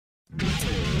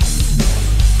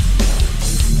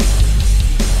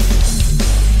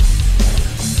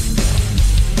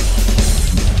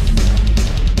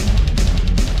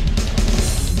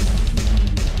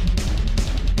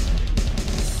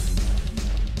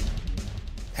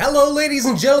Hello ladies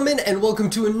and gentlemen, and welcome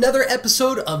to another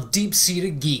episode of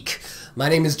DeepSeededGeek. My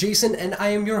name is Jason and I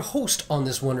am your host on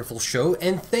this wonderful show,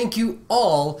 and thank you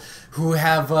all who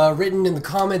have written in the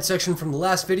comment section from the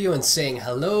last video and saying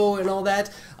hello and all that.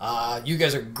 You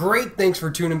guys are great, thanks for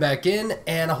tuning back in,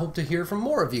 and I hope to hear from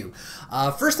more of you.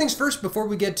 First things first, before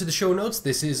we get to the show notes,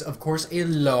 this is of course a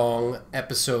long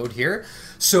episode here,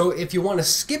 so if you want to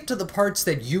skip to the parts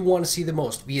that you want to see the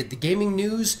most, be it the gaming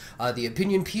news, the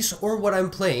opinion piece, or what I'm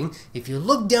playing, if you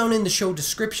look down in the show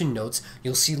description notes,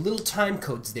 you'll see little time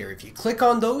codes there. If you click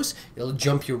on those, it'll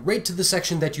jump you right to the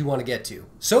section that you want to get to.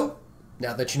 So,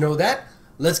 now that you know that,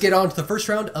 let's get on to the first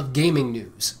round of gaming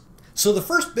news. So the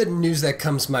first bit of news that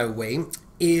comes my way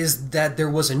is that there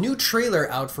was a new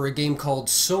trailer out for a game called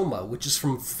Soma, which is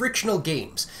from Frictional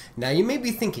Games. Now you may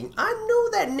be thinking, I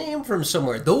know that name from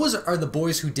somewhere. Those are the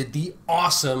boys who did the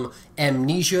awesome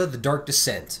Amnesia: The Dark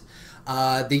Descent.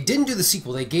 They didn't do the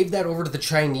sequel, they gave that over to the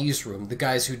Chinese room, the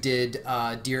guys who did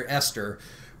Dear Esther,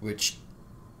 which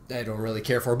I don't really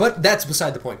care for, but that's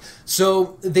beside the point.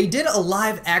 So they did a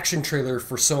live action trailer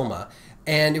for Soma,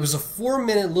 and it was a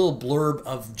 4-minute little blurb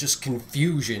of just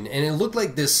confusion, and it looked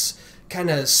like this kind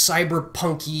of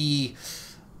cyberpunky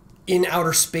in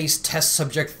outer space test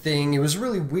subject thing. It was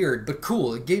really weird, but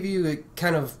cool. It gave you a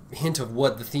kind of hint of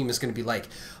what the theme is going to be like.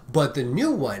 But the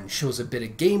new one shows a bit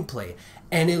of gameplay,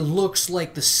 and it looks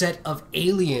like the set of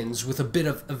Aliens with a bit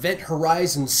of Event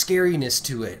Horizon scariness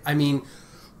to it. I mean,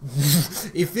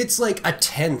 if it's like a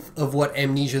tenth of what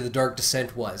Amnesia: The Dark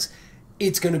Descent was,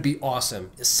 it's going to be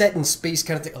awesome. Set in space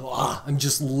kind of thing. Oh, I'm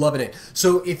just loving it.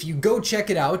 So if you go check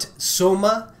it out,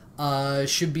 Soma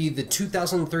should be the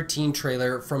 2013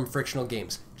 trailer from Frictional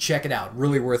Games. Check it out.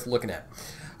 Really worth looking at.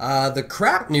 The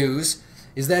crap news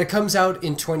is that it comes out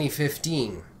in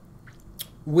 2015,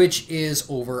 which is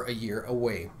over a year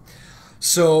away.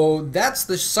 So that's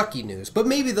the sucky news. But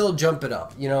maybe they'll jump it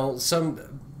up. You know,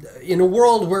 in a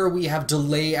world where we have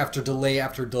delay after delay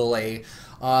after delay,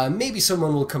 maybe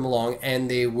someone will come along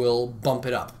and they will bump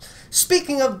it up.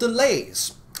 Speaking of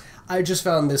delays, I just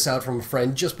found this out from a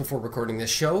friend just before recording this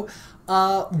show.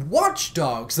 Watch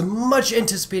Dogs, the much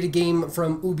anticipated game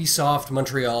from Ubisoft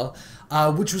Montreal,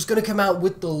 which was going to come out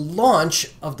with the launch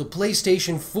of the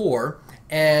PlayStation 4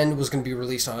 and was going to be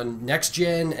released on next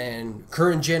gen and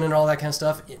current gen and all that kind of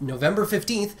stuff, November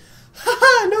 15th.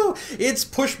 Haha, no, it's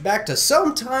pushed back to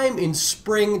sometime in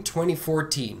spring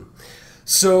 2014.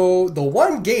 So the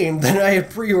one game that I had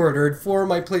pre-ordered for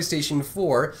my PlayStation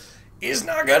 4 is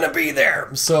not gonna be there.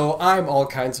 So I'm all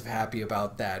kinds of happy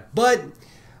about that. But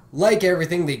like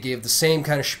everything, they gave the same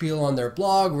kind of spiel on their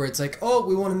blog where it's like, oh,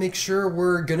 we want to make sure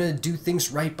we're gonna do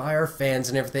things right by our fans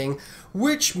and everything,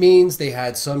 which means they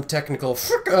had some technical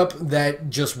fuck up that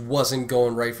just wasn't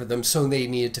going right for them, so they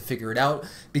needed to figure it out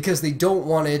because they don't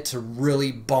want it to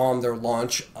really bomb their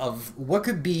launch of what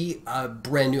could be a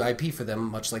brand new IP for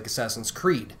them, much like Assassin's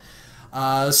Creed.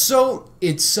 So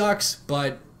it sucks,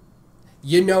 but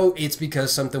you know it's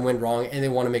because something went wrong and they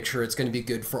want to make sure it's going to be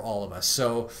good for all of us.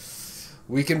 So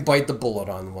we can bite the bullet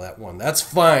on that one. That's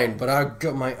fine, but I've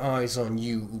got my eyes on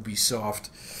you, Ubisoft.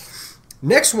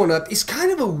 Next one up is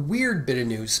kind of a weird bit of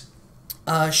news.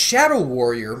 Shadow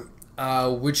Warrior,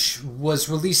 which was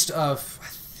released, I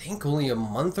think, only a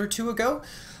month or two ago,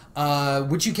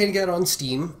 which you can get on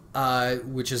Steam,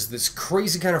 which is this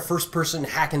crazy kind of first-person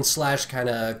hack-and-slash kind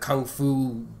of kung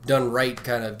fu done right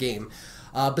kind of game.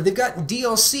 But they've got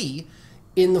DLC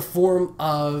in the form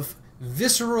of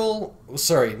Viscera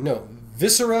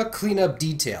Cleanup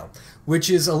Detail, which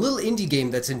is a little indie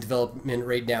game that's in development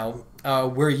right now,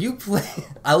 where you play,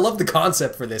 I love the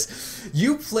concept for this,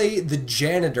 you play the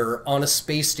janitor on a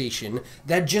space station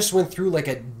that just went through like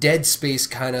a Dead Space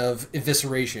kind of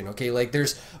evisceration, okay? Like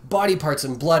there's body parts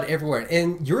and blood everywhere,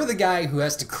 and you're the guy who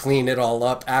has to clean it all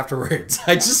up afterwards.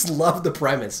 I just love the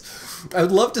premise. I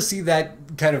would love to see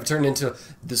that kind of turn into,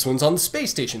 this one's on the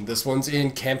space station, this one's in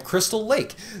Camp Crystal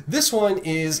Lake, this one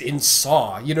is in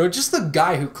Saw, you know, just the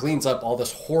guy who cleans up all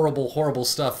this horrible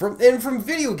stuff from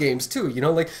video games too, you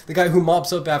know, like the guy who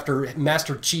mops up after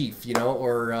Master Chief, you know,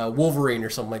 or Wolverine or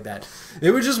something like that.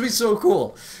 It would just be so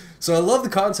cool. So I love the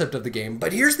concept of the game,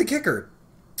 but here's the kicker.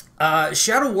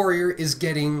 Shadow Warrior is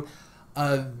getting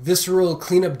a Visceral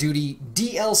Cleanup Duty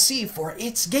DLC for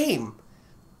its game.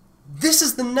 This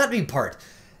is the nutty part.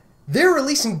 They're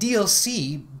releasing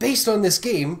DLC based on this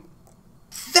game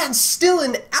That's still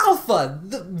in alpha.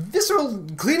 The visceral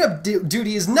cleanup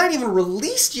duty is not even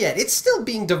released yet. It's still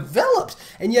being developed.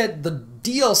 And yet the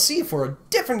DLC for a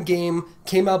different game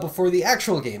came out before the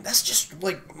actual game. That's just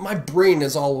like, my brain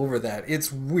is all over that.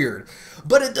 It's weird.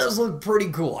 But it does look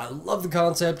pretty cool. I love the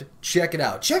concept. Check it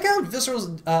out. Check out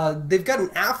Visceral's, they've got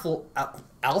an alpha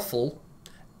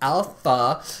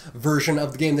version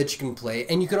of the game that you can play,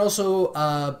 and you can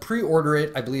also pre-order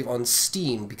it, I believe, on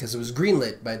Steam, because it was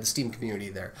greenlit by the Steam community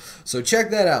there. So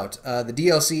check that out, the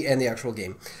DLC and the actual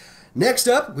game. Next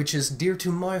up, which is dear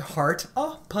to my heart,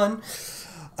 pun,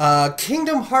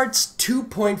 Kingdom Hearts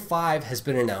 2.5 has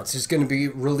been announced. It's going to be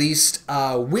released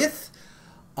with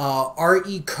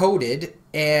RE-coded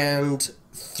and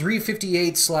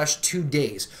 358/2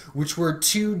 days, which were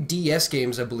 2 DS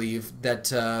games, I believe,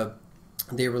 that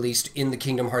they released in the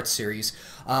Kingdom Hearts series.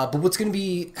 But what's going to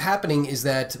be happening is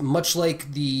that, much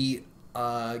like the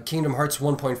Kingdom Hearts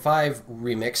 1.5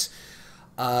 remix,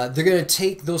 they're going to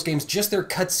take those games, just their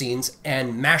cutscenes,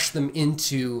 and mash them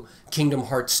into Kingdom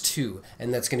Hearts 2,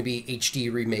 and that's going to be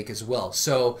HD remake as well.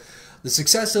 So the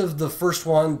success of the first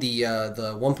one, the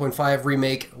 1.5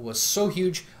 remake, was so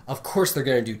huge. Of course they're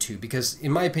going to do 2, because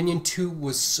in my opinion 2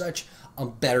 was such a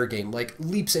better game, like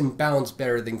leaps and bounds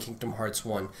better than Kingdom Hearts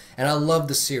 1. And I love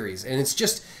the series, and it's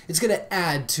going to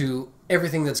add to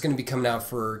everything that's going to be coming out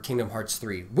for Kingdom Hearts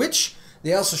 3, which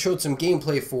they also showed some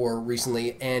gameplay for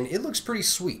recently, and it looks pretty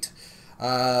sweet.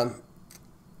 Yeah,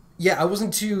 I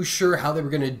wasn't too sure how they were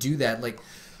going to do that. Like,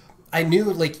 I knew,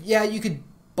 like, yeah, you could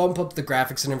bump up the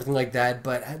graphics and everything like that,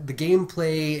 but the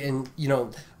gameplay and, you know,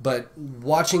 but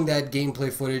watching that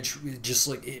gameplay footage, just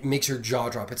like, it makes your jaw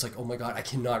drop. It's like, oh my god, I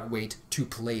cannot wait to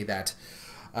play that.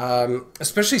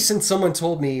 Especially since someone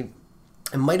told me,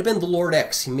 it might have been the Lord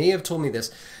X, he may have told me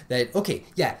this, that, okay,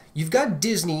 yeah, you've got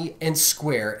Disney and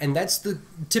Square, and that's the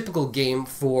typical game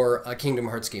for a Kingdom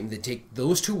Hearts game. They take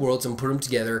those two worlds and put them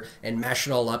together and mash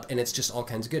it all up, and it's just all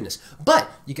kinds of goodness. But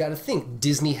you gotta think,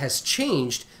 Disney has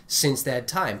changed since that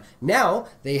time. Now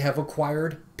they have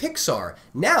acquired Pixar.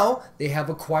 Now they have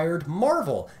acquired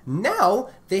Marvel. Now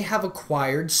they have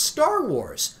acquired Star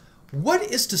Wars. What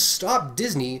is to stop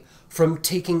Disney from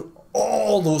taking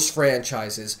all those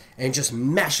franchises and just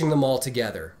mashing them all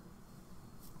together?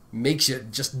 Makes you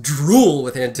just drool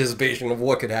with anticipation of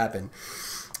what could happen.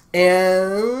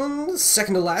 And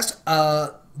second to last,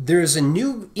 there's a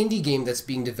new indie game that's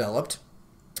being developed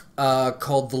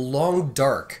called The Long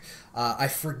Dark. I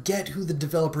forget who the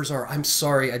developers are. I'm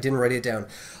sorry, I didn't write it down.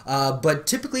 But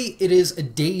typically it is a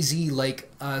DayZ-like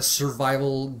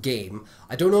survival game.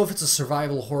 I don't know if it's a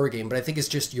survival horror game, but I think it's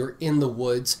just you're in the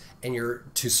woods and you're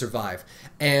to survive.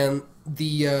 And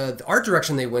the art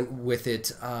direction they went with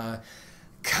it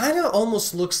kind of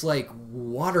almost looks like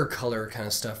watercolor kind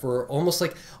of stuff, or almost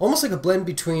like a blend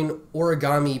between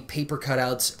origami paper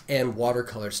cutouts and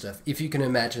watercolor stuff, if you can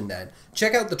imagine that.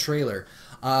 Check out the trailer.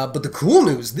 But the cool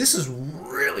news, this is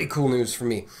really cool news for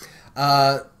me.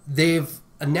 They've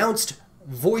announced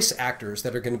voice actors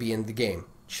that are going to be in the game.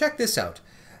 Check this out.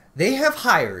 They have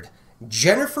hired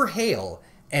Jennifer Hale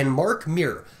and Mark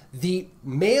Meer, the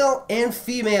male and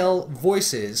female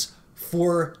voices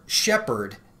for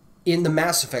Shepard in the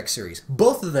Mass Effect series.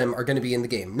 Both of them are going to be in the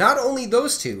game. Not only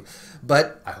those two,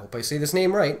 but, I hope I say this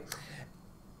name right,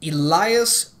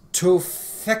 Elias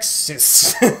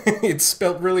Toufexis. It's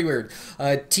spelled really weird.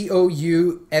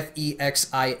 Toufexis.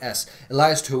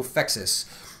 Elias Toufexis.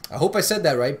 I hope I said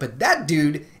that right, but that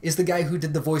dude is the guy who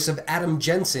did the voice of Adam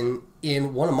Jensen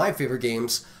in one of my favorite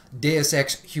games, Deus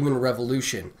Ex Human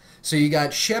Revolution. So you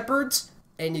got Shepards,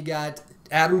 and you got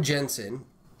Adam Jensen,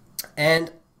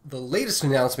 and the latest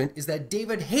announcement is that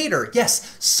David Hayter,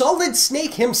 yes, Solid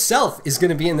Snake himself, is going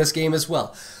to be in this game as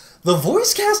well. The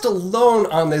voice cast alone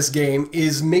on this game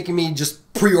is making me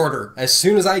just pre-order. As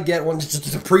soon as I get one,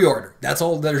 just pre-order. That's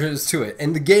all there is to it.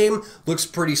 And the game looks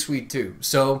pretty sweet too.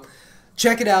 So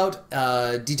check it out.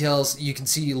 Details, you can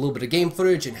see a little bit of game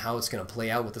footage and how it's going to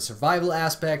play out with the survival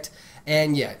aspect.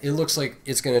 And yeah, it looks like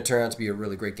it's going to turn out to be a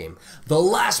really great game. The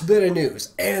last bit of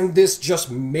news, and this just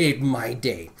made my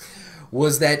day,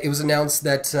 was that it was announced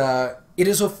that it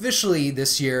is officially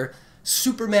this year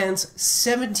Superman's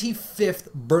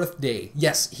 75th birthday.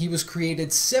 Yes, he was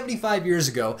created 75 years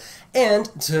ago, and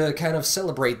to kind of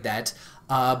celebrate that,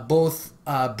 both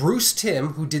Bruce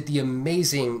Timm, who did the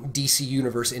amazing DC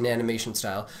Universe in animation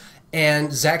style,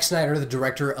 and Zack Snyder, the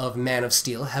director of Man of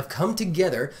Steel, have come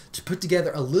together to put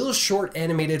together a little short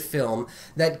animated film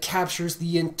that captures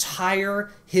the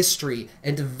entire history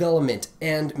and development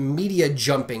and media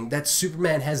jumping that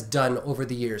Superman has done over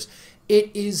the years.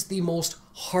 It is the most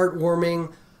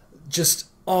heartwarming, just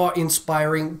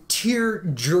awe-inspiring, tear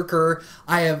jerker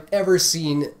I have ever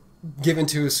seen given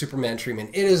to a Superman treatment.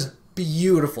 It is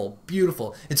beautiful,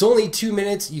 beautiful. It's only 2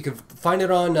 minutes. You can find it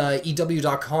on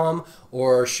EW.com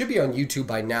or should be on YouTube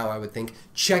by now, I would think.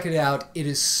 Check it out. It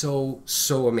is so,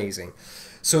 so amazing.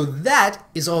 So that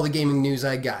is all the gaming news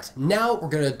I got. Now we're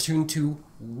going to tune to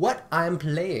what I'm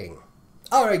playing.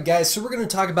 Alright guys, so we're going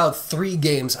to talk about 3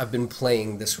 games I've been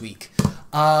playing this week.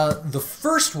 The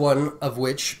first one of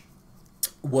which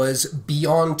was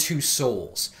Beyond Two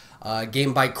Souls. A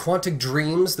game by Quantic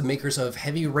Dreams, the makers of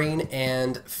Heavy Rain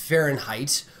and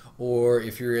Fahrenheit, or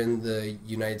if you're in the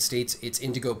United States, it's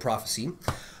Indigo Prophecy.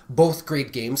 Both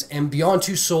great games, and Beyond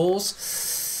Two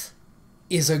Souls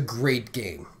is a great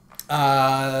game.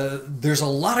 There's a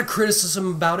lot of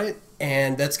criticism about it,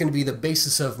 and that's going to be the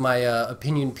basis of my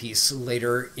opinion piece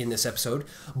later in this episode,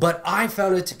 but I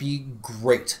found it to be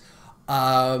great.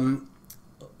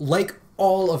 Like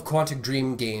all of Quantic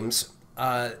Dream games,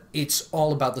 it's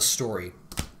all about the story.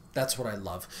 That's what I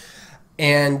love.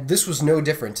 And this was no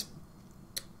different.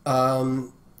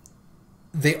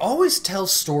 They always tell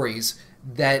stories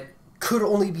that could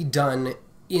only be done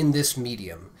in this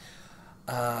medium.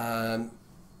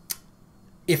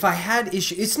 If I had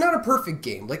issues, it's not a perfect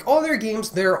game. Like all their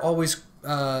games, there are always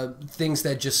things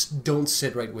that just don't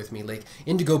sit right with me. Like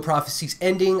Indigo Prophecy's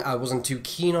ending, I wasn't too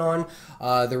keen on.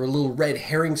 There were little red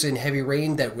herrings in Heavy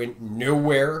Rain that went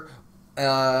nowhere.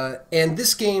 And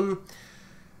this game,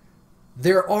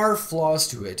 there are flaws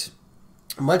to it.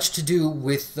 Much to do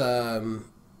with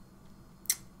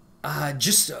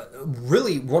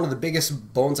really one of the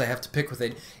biggest bones I have to pick with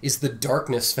it is the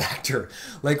darkness factor.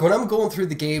 Like when I'm going through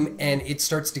the game and it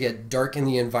starts to get dark in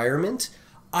the environment,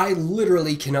 I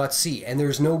literally cannot see, and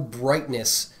there's no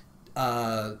brightness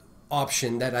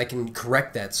option that I can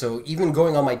correct that. So even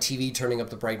going on my TV, turning up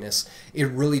the brightness, it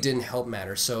really didn't help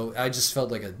matter. So I just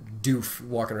felt like a doof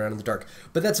walking around in the dark.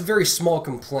 But that's a very small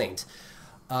complaint.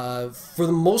 For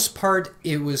the most part,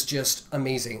 it was just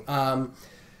amazing. A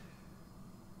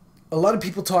lot of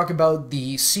people talk about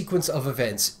the sequence of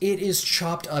events. It is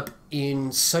chopped up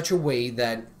in such a way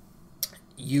that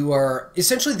you are...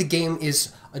 Essentially, the game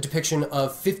is a depiction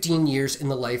of 15 years in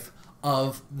the life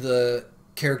of the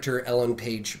character Ellen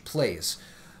Page plays,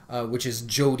 which is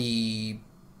Jodie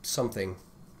something.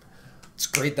 It's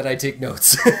great that I take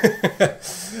notes.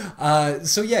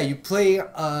 So yeah, you play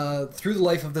through the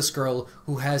life of this girl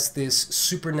who has this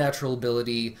supernatural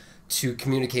ability to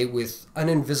communicate with an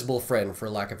invisible friend, for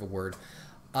lack of a word.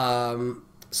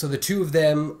 So the two of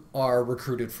them are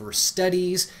recruited for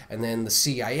studies, and then the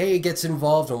CIA gets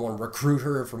involved and want to recruit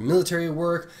her for military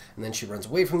work, and then she runs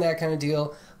away from that kind of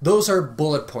deal. Those are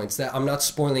bullet points. That I'm not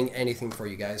spoiling anything for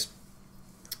you guys.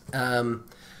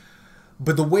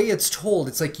 But the way it's told,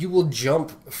 it's like you will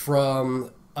jump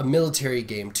from a military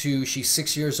game to she's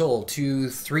 6 years old, to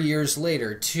 3 years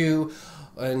later, to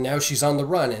now she's on the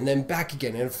run, and then back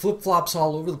again, and it flip-flops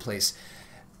all over the place.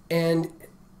 And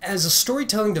as a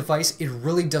storytelling device, it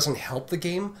really doesn't help the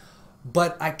game,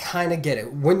 but I kind of get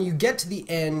it. When you get to the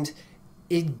end,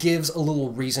 it gives a little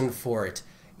reason for it.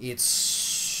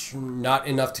 It's not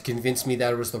enough to convince me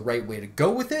that it was the right way to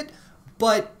go with it,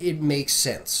 but it makes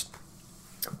sense.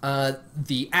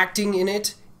 The acting in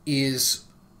it is...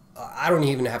 I don't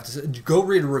even have to... Go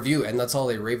read a review, and that's all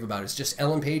they rave about. It's just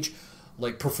Ellen Page,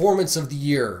 like, performance of the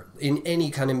year in any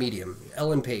kind of medium.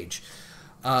 Ellen Page.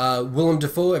 Willem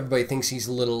Dafoe, everybody thinks he's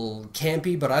a little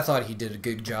campy, but I thought he did a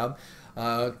good job.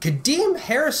 Kadeem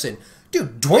Harrison.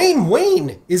 Dude, Dwayne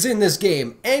Wayne is in this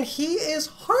game, and he is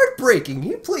heartbreaking.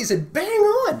 He plays it bang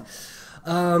on.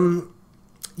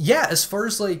 Yeah, as far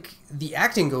as, like, the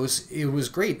acting goes, it was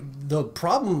great. The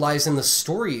problem lies in the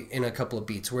story in a couple of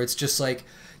beats, where it's just like,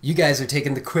 you guys are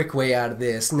taking the quick way out of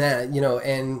this, you know,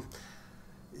 and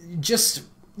just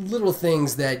little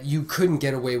things that you couldn't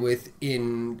get away with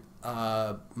in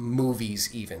movies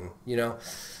even, you know.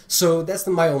 So that's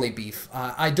my only beef.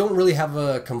 I don't really have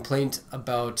a complaint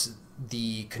about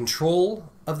the control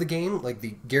of the game, like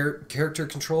the character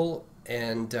control,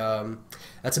 and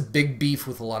that's a big beef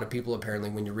with a lot of people apparently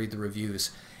when you read the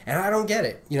reviews. And I don't get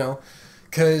it, you know,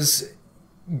 because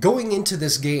going into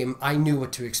this game, I knew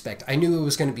what to expect. I knew it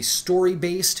was going to be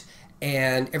story-based,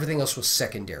 and everything else was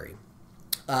secondary.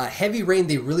 Heavy Rain,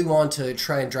 they really want to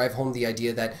try and drive home the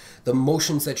idea that the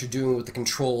motions that you're doing with the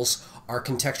controls are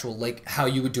contextual, like how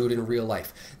you would do it in real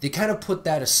life. They kind of put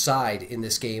that aside in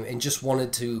this game and just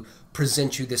wanted to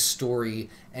present you this story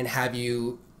and have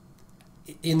you,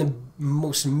 in the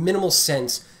most minimal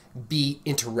sense, be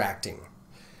interacting.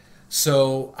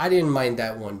 So I didn't mind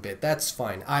that one bit. That's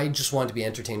fine. I just wanted to be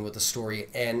entertained with the story,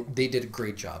 and they did a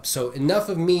great job. So enough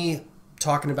of me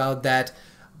talking about that.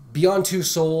 Beyond Two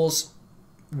Souls,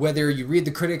 whether you read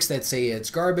the critics that say it's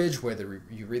garbage, whether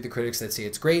you read the critics that say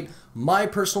it's great, my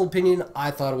personal opinion,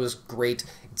 I thought it was great.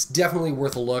 It's definitely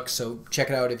worth a look, so check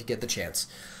it out if you get the chance.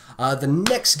 The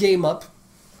next game up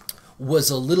was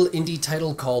a little indie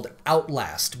title called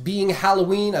Outlast. Being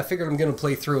Halloween, I figured I'm going to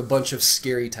play through a bunch of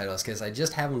scary titles because I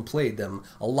just haven't played them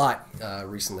a lot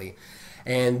recently.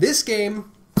 And this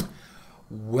game,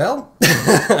 well,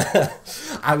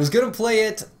 I was going to play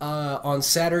it on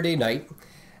Saturday night,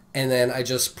 and then I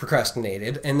just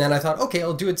procrastinated. And then I thought, okay,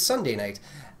 I'll do it Sunday night.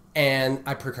 And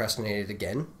I procrastinated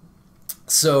again.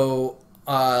 So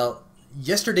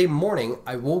yesterday morning,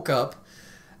 I woke up,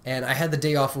 and I had the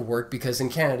day off of work because in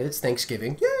Canada it's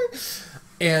Thanksgiving. Yay!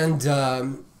 And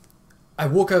I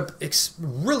woke up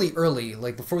really early,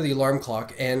 like before the alarm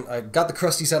clock, and I got the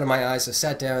crusties out of my eyes. I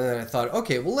sat down and I thought,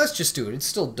 okay, well, let's just do it. It's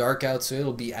still dark out, so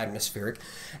it'll be atmospheric.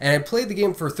 And I played the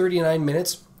game for 39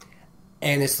 minutes,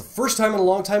 and it's the first time in a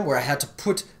long time where I had to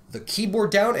put the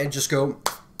keyboard down and just go,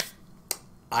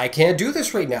 I can't do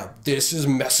this right now. This is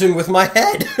messing with my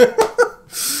head.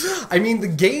 I mean, the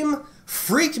game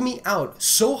freaked me out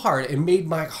so hard and made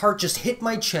my heart just hit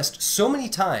my chest so many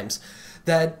times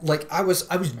that like I was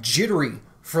jittery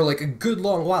for like a good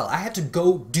long while. I had to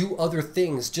go do other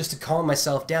things just to calm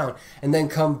myself down and then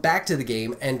come back to the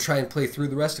game and try and play through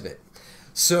the rest of it.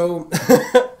 So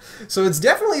so it's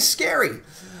definitely scary.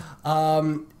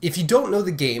 If you don't know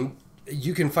the game,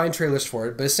 you can find trailers for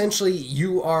it, but essentially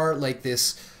you are like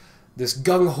this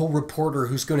gung-ho reporter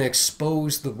who's going to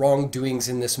expose the wrongdoings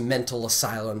in this mental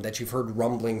asylum that you've heard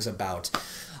rumblings about.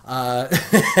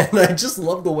 And I just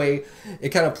love the way it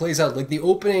kind of plays out. Like the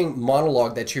opening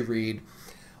monologue that you read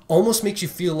almost makes you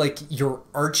feel like you're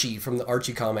Archie from the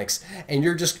Archie comics, and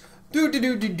you're just I'm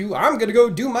gonna go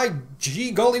do my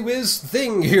gee golly whiz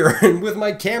thing here and with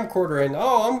my camcorder, and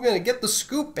oh, I'm gonna get the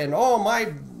scoop, and oh,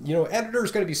 my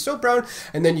editor's gonna be so proud.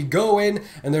 And then you go in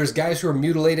and there's guys who are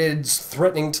mutilated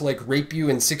threatening to like rape you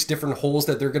in 6 different holes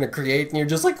that they're gonna create, and you're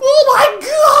just like, oh my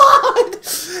god,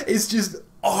 it's just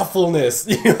awfulness.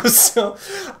 So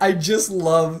I just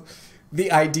love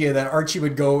the idea that Archie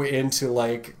would go into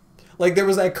like there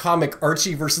was that comic,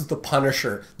 Archie versus the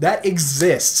Punisher. That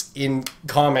exists in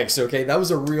comics, okay? That was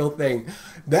a real thing.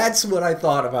 That's what I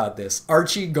thought about this.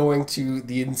 Archie going to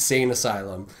the insane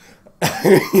asylum.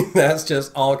 That's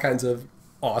just all kinds of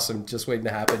awesome just waiting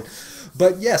to happen.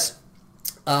 But yes,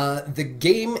 the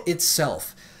game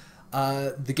itself,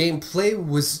 the gameplay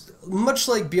was much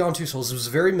like Beyond Two Souls. It was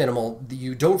very minimal.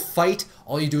 You don't fight.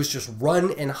 All you do is just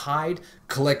run and hide,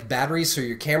 collect batteries so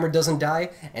your camera doesn't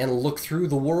die, and look through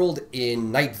the world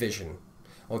in night vision.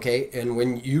 Okay? And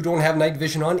when you don't have night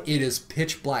vision on, it is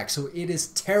pitch black. So it is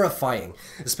terrifying.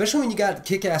 Especially when you got a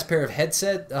kick-ass pair of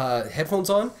headphones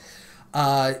on.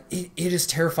 It is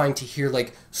terrifying to hear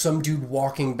like some dude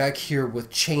walking back here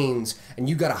with chains, and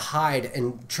you gotta hide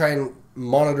and try and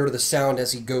monitor the sound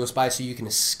as he goes by so you can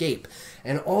escape.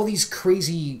 And all these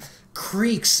crazy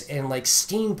creaks and like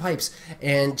steam pipes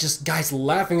and just guys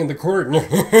laughing in the corner.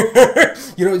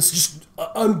 It's just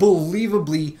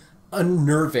unbelievably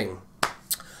unnerving.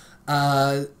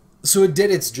 So it did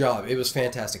its job. It was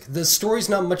fantastic. The story's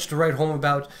not much to write home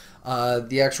about.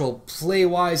 The actual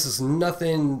play-wise is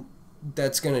nothing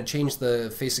that's going to change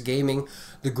the face of gaming.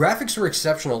 The graphics were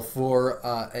exceptional for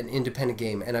an independent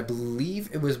game, and I believe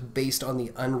it was based on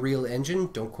the Unreal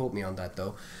Engine. Don't quote me on that,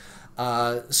 though.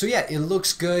 So yeah, it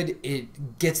looks good.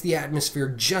 It gets the atmosphere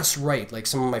just right, like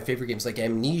some of my favorite games like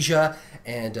Amnesia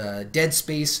and Dead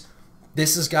Space.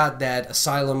 This has got that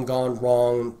Asylum gone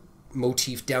wrong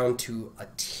motif down to a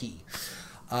T.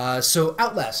 So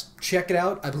Outlast, check it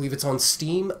out. I believe it's on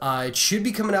Steam. It should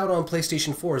be coming out on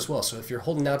PlayStation 4 as well, so if you're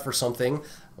holding out for something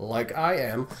like I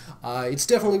am, it's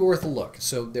definitely worth a look.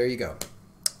 So there you go.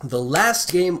 The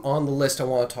last game on the list I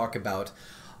want to talk about,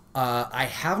 I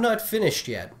have not finished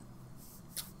yet,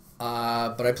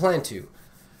 but I plan to.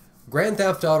 Grand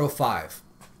Theft Auto 5.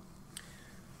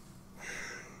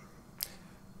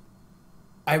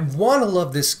 I want to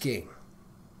love this game.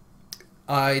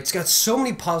 It's got so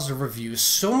many positive reviews.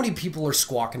 So many people are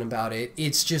squawking about it.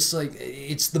 It's just like,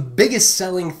 it's the biggest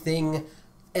selling thing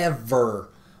ever.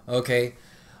 Okay?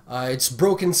 It's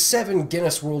broken 7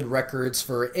 Guinness World Records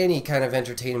for any kind of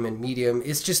entertainment medium.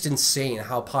 It's just insane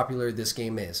how popular this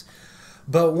game is.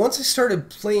 But once I started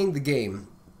playing the game,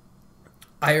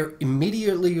 I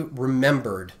immediately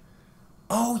remembered,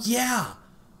 oh yeah,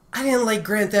 I didn't like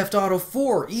Grand Theft Auto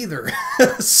 4 either.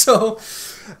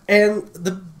 And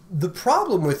the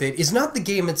problem with it is not the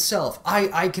game itself.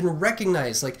 I can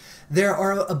recognize, like, there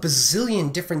are a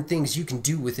bazillion different things you can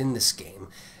do within this game.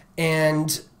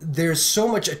 And there's so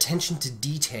much attention to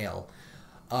detail.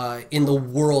 in the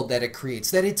world that it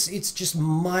creates. That it's just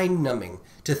mind-numbing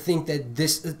to think that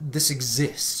this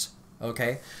exists.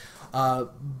 Okay,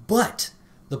 but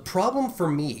the problem for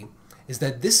me is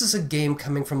that this is a game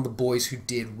coming from the boys who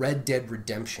did Red Dead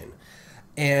Redemption,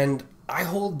 and I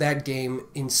hold that game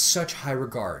in such high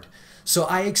regard. So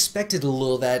I expected a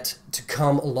little of that to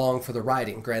come along for the ride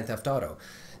in Grand Theft Auto.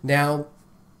 Now,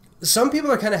 some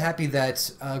people are kind of happy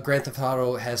that Grand Theft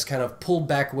Auto has kind of pulled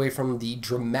back away from the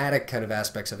dramatic kind of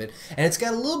aspects of it, and it's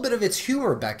got a little bit of its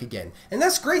humor back again. And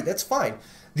that's great, that's fine.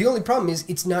 The only problem is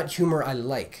it's not humor I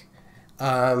like.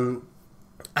 I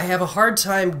have a hard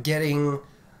time getting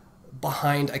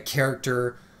behind a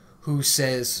character who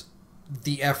says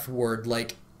the F word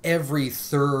like every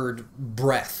third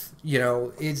breath. You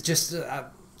know, it's just...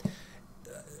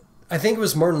 I think it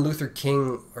was Martin Luther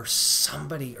King or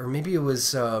somebody, or maybe it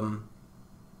was it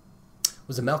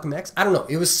Malcolm X? I don't know.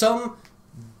 It was some,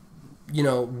 you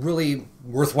know, really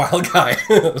worthwhile guy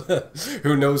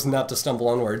who knows not to stumble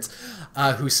on words,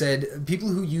 who said people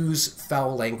who use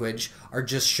foul language are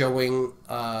just showing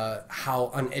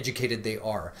how uneducated they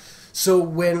are. So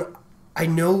when I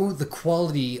know the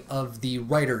quality of the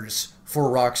writers for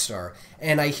Rockstar,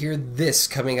 and I hear this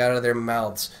coming out of their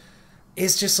mouths,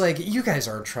 it's just like, you guys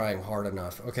aren't trying hard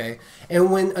enough, okay?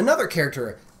 And when another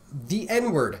character, the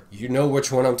N-word, you know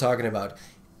which one I'm talking about,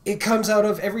 it comes out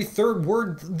of every third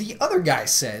word the other guy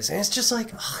says, and it's just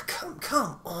like, oh,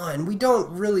 come on, we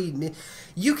don't really...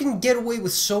 You can get away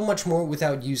with so much more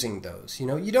without using those, you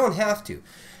know? You don't have to.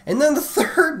 And then the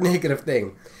third negative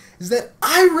thing is that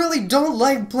I really don't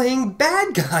like playing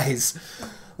bad guys.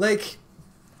 Like...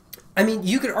 I mean,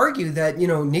 you could argue that, you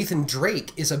know, Nathan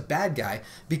Drake is a bad guy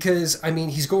because, I mean,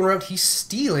 he's going around, he's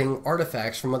stealing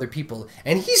artifacts from other people,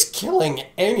 and he's killing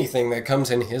anything that comes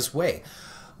in his way.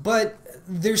 But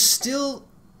there's still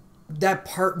that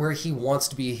part where he wants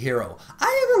to be a hero.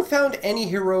 I haven't found any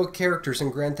heroic characters in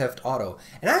Grand Theft Auto,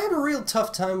 and I have a real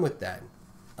tough time with that.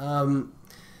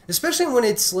 Especially when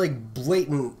it's, like,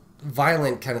 blatant,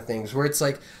 violent kind of things, where it's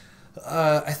like,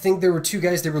 I think there were two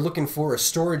guys, they were looking for a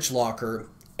storage locker,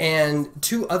 and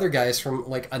two other guys from,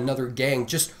 like, another gang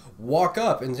just walk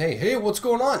up and say, hey, what's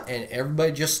going on? And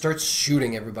everybody just starts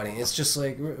shooting everybody. It's just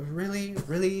like, really?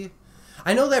 Really?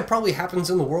 I know that probably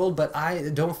happens in the world, but I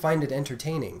don't find it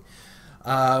entertaining.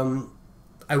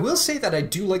 I will say that I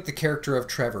do like the character of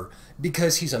Trevor,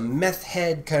 because he's a meth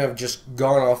head kind of just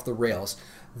gone off the rails.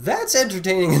 That's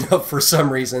entertaining enough for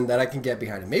some reason that I can get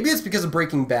behind it. Maybe it's because of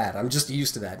Breaking Bad. I'm just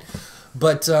used to that.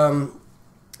 But,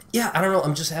 yeah, I don't know,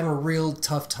 I'm just having a real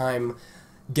tough time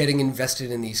getting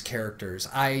invested in these characters.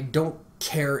 I don't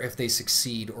care if they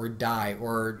succeed or die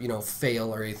or, you know,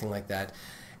 fail or anything like that.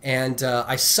 And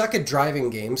I suck at driving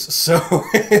games, so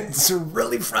it's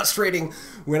really frustrating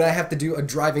when I have to do a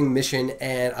driving mission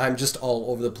and I'm just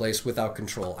all over the place without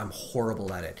control. I'm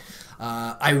horrible at it.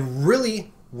 I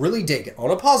really dig, on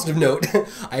a positive note,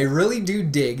 I really do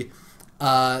dig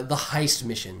the heist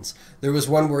missions. There was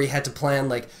one where he had to plan,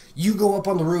 like, you go up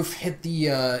on the roof, hit the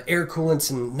air coolants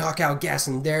and knock out gas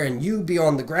in there, and you be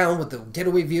on the ground with the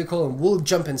getaway vehicle, and we'll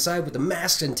jump inside with the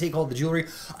masks and take all the jewelry.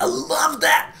 I love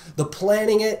that! The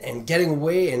planning it and getting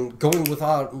away and going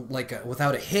without, like,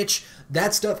 without a hitch,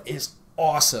 that stuff is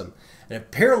awesome. And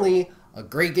apparently, a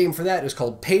great game for that is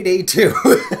called Payday 2.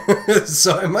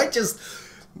 So I might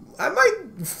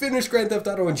finish Grand Theft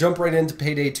Auto and jump right into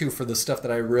Payday 2 for the stuff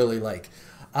that I really like.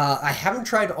 I haven't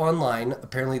tried online.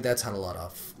 Apparently that's had a lot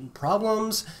of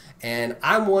problems, and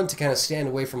I'm one to kind of stand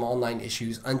away from online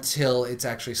issues until it's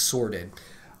actually sorted.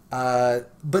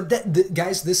 But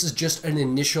guys, this is just an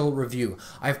initial review.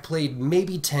 I've played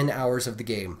maybe 10 hours of the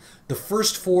game. The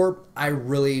first 4, I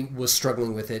really was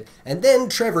struggling with it, and then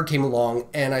Trevor came along,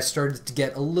 and I started to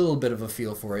get a little bit of a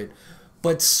feel for it.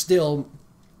 But still,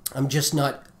 I'm just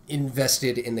not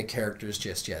invested in the characters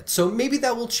just yet. So maybe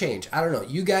that will change. I don't know.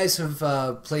 You guys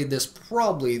have played this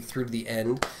probably through the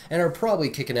end and are probably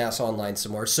kicking ass online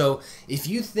some more. So if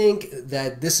you think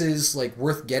that this is like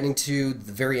worth getting to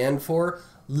the very end for,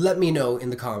 let me know in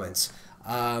the comments.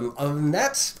 Other than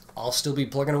that, I'll still be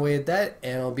plugging away at that,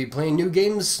 and I'll be playing new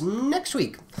games next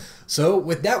week. So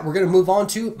with that, we're going to move on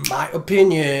to my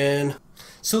opinion.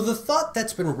 So the thought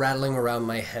that's been rattling around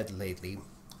my head lately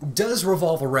does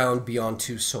revolve around Beyond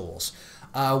Two Souls.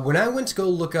 When I went to go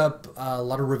look up a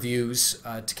lot of reviews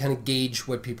to kind of gauge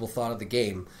what people thought of the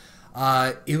game,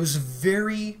 it was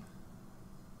very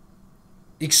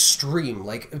extreme.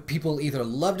 Like, people either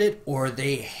loved it or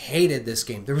they hated this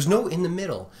game. There was no in the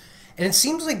middle. And it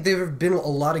seems like there have been a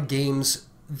lot of games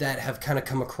that have kind of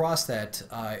come across that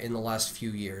in the last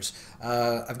few years.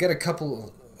 I've got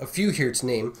a few here to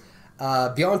name.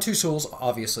 Beyond Two Souls,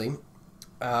 obviously.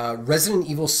 Resident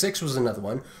Evil 6 was another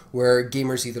one where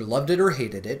gamers either loved it or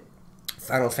hated it.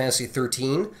 Final Fantasy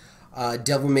 13,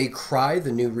 Devil May Cry,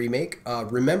 the new remake,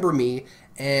 Remember Me,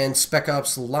 and Spec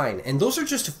Ops: The Line. And those are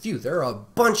just a few. There are a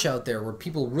bunch out there where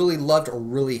people really loved or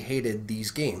really hated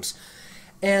these games.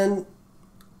 And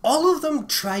all of them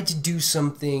tried to do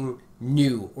something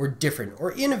new or different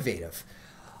or innovative.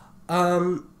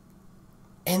 And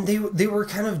they were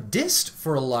kind of dissed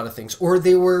for a lot of things. Or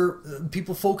they were,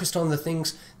 people focused on the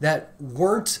things that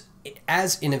weren't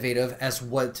as innovative as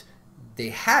what they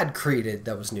had created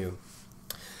that was new.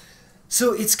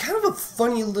 So it's kind of a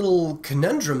funny little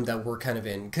conundrum that we're kind of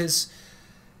in, because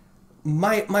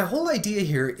my whole idea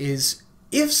here is,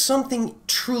 if something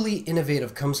truly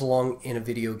innovative comes along in a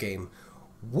video game,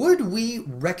 would we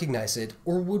recognize it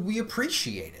or would we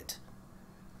appreciate it?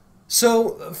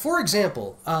 So, for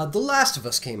example, The Last of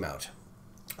Us came out,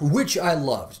 which I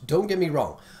loved, don't get me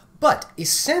wrong, but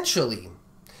essentially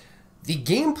the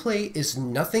gameplay is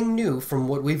nothing new from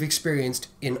what we've experienced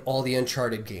in all the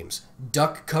Uncharted games.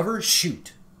 Duck, cover,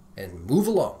 shoot, and move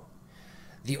along.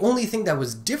 The only thing that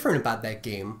was different about that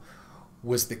game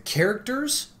was the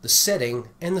characters, the setting,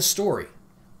 and the story.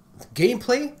 The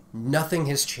gameplay, nothing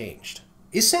has changed,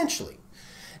 essentially.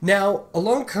 Now,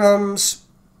 along comes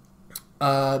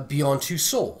Beyond Two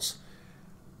Souls.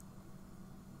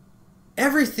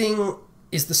 Everything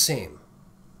is the same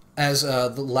as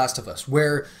The Last of Us,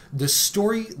 where the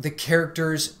story, the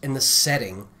characters, and the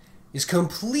setting is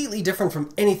completely different from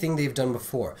anything they've done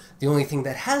before. The only thing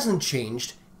that hasn't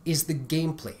changed is the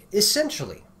gameplay,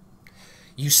 essentially.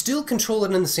 You still control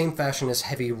it in the same fashion as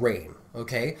Heavy Rain,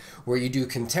 okay? Where you do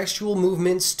contextual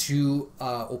movements to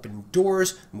open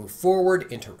doors, move forward,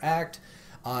 interact.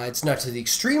 It's not to the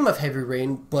extreme of Heavy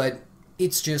Rain, but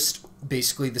it's just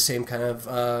basically the same kind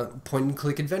of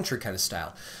point-and-click adventure kind of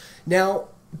style. Now,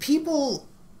 people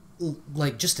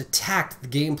like just attacked the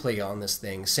gameplay on this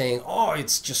thing, saying, oh,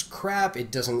 it's just crap, it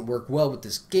doesn't work well with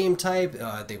this game type,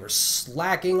 they were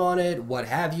slacking on it, what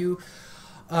have you.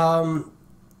 And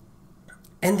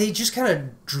they just kind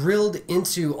of drilled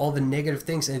into all the negative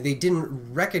things, and they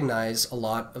didn't recognize a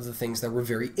lot of the things that were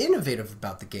very innovative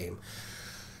about the game.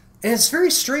 And it's very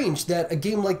strange that a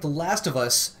game like The Last of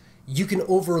Us, you can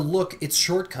overlook its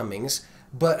shortcomings,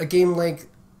 but a game like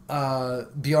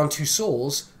Beyond Two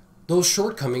Souls, those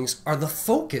shortcomings are the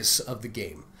focus of the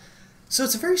game. So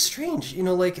it's very strange, you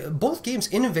know, like, both games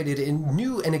innovated in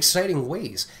new and exciting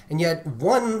ways, and yet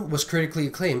one was critically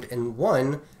acclaimed and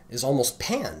one is almost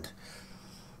panned.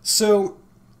 So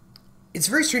it's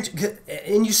very strange,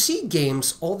 and you see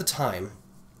games all the time,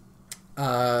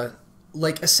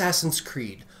 like Assassin's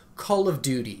Creed, Call of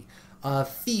Duty,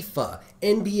 FIFA,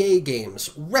 NBA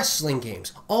games, wrestling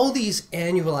games, all these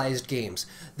annualized games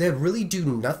that really do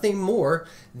nothing more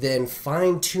than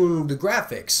fine-tune the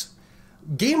graphics.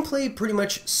 Gameplay pretty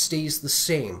much stays the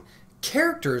same.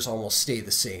 Characters almost stay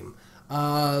the same.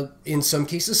 In some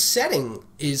cases, setting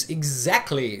is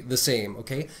exactly the same,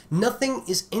 okay? Nothing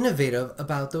is innovative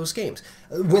about those games.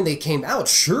 When they came out,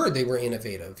 sure, they were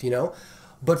innovative, you know?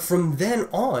 But from then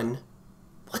on,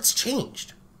 what's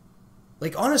changed?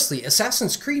 Like, honestly,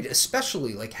 Assassin's Creed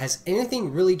especially, like, has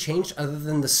anything really changed other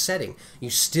than the setting?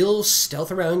 You still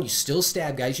stealth around, you still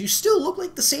stab guys, you still look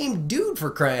like the same dude,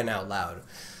 for crying out loud.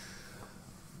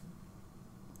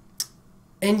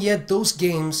 And yet those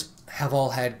games have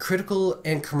all had critical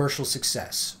and commercial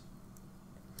success.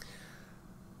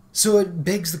 So it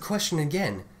begs the question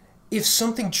again, if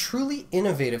something truly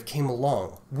innovative came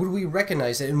along, would we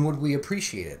recognize it and would we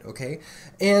appreciate it, okay?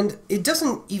 And it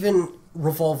doesn't even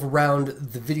revolve around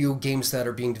the video games that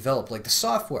are being developed, like the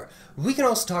software. We can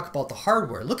also talk about the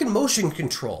hardware. Look at motion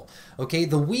control, okay?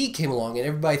 The Wii came along and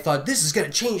everybody thought this is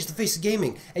going to change the face of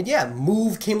gaming. And yeah,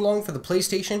 Move came along for the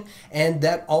PlayStation, and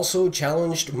that also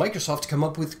challenged Microsoft to come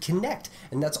up with Kinect,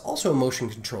 and that's also motion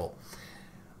control.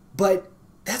 But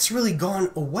that's really gone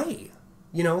away,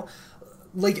 you know?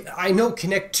 Like, I know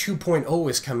Kinect 2.0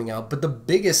 is coming out, but the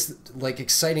biggest, like,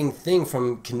 exciting thing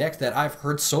from Kinect that I've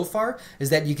heard so far is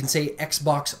that you can say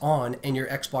Xbox on and your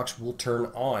Xbox will turn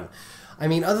on. I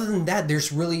mean, other than that,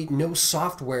 there's really no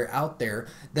software out there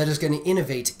that is going to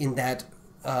innovate in that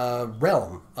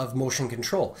realm of motion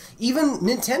control. Even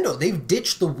Nintendo, they've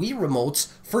ditched the Wii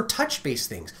remotes for touch-based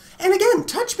things. And again,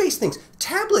 touch-based things,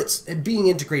 tablets being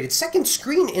integrated, second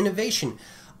screen innovation.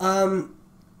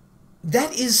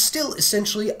 That is still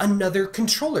essentially another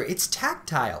controller. It's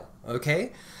tactile,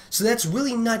 okay? So that's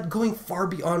really not going far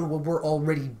beyond what we're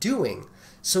already doing.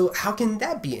 So how can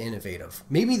that be innovative?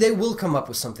 Maybe they will come up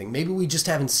with something. Maybe we just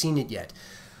haven't seen it yet.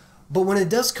 But when it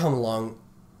does come along,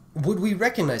 would we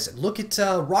recognize it? Look at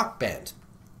Rock Band.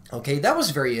 Okay, that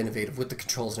was very innovative with the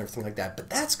controls and everything like that, but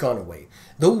that's gone away.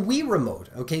 The Wii Remote,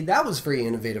 okay, that was very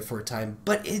innovative for a time,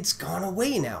 but it's gone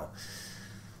away now.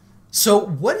 So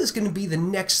what is going to be the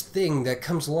next thing that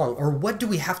comes along, or what do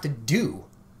we have to do?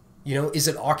 You know, is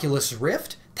it Oculus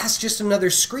Rift? That's just another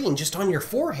screen just on your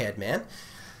forehead, man.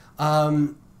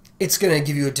 It's going to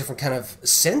give you a different kind of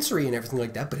sensory and everything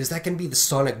like that, but is that going to be the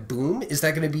sonic boom? Is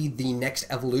that going to be the next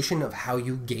evolution of how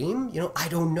you game? You know, I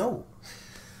don't know.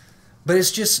 But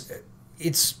it's just,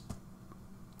 this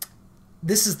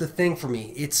is the thing for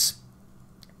me. It's,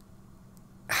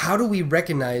 how do we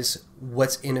recognize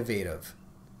what's innovative?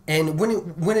 And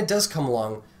when it does come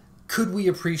along, could we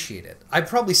appreciate it? I've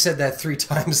probably said that 3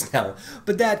 times now,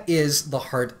 but that is the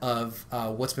heart of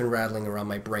what's been rattling around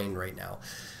my brain right now.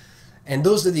 And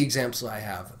those are the examples I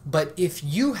have. But if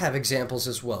you have examples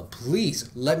as well,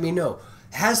 please let me know.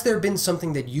 Has there been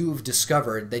something that you've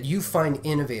discovered that you find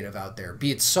innovative out there,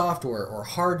 be it software or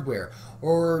hardware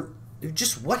or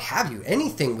just what have you,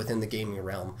 anything within the gaming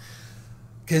realm?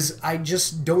 Because I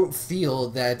just don't feel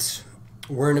that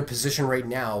we're in a position right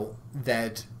now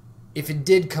that if it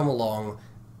did come along,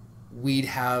 we'd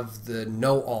have the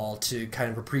know-all to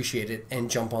kind of appreciate it and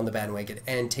jump on the bandwagon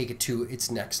and take it to its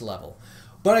next level.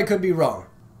 But I could be wrong.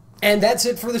 And that's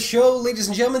it for the show, ladies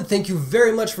and gentlemen. Thank you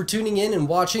very much for tuning in and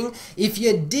watching. If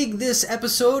you dig this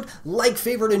episode, like,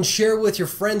 favorite, and share with your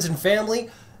friends and family.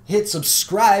 Hit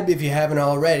subscribe if you haven't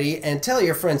already, and tell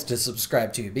your friends to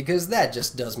subscribe too, because that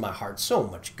just does my heart so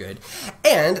much good.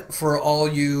 And for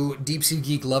all you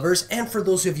DeepSeededGeek lovers, and for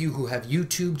those of you who have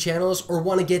YouTube channels or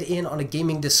want to get in on a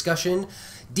gaming discussion,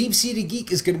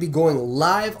 DeepSeededGeek is going to be going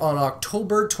live on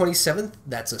October 27th,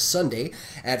 that's a Sunday,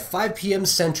 at 5 p.m.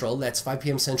 Central, that's 5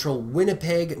 p.m. Central,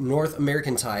 Winnipeg, North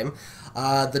American time.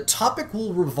 The topic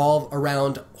will revolve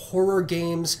around horror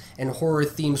games and horror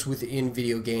themes within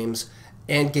video games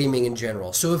and gaming in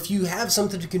general. So if you have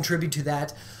something to contribute to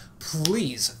that,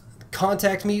 please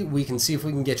contact me. We can see if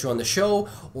we can get you on the show,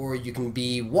 or you can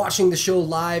be watching the show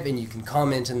live and you can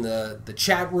comment in the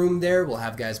chat room there. We'll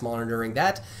have guys monitoring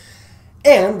that.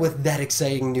 And with that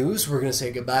exciting news, we're going to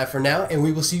say goodbye for now, and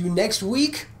we will see you next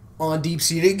week on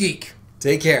DeepSeededGeek.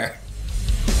 Take care.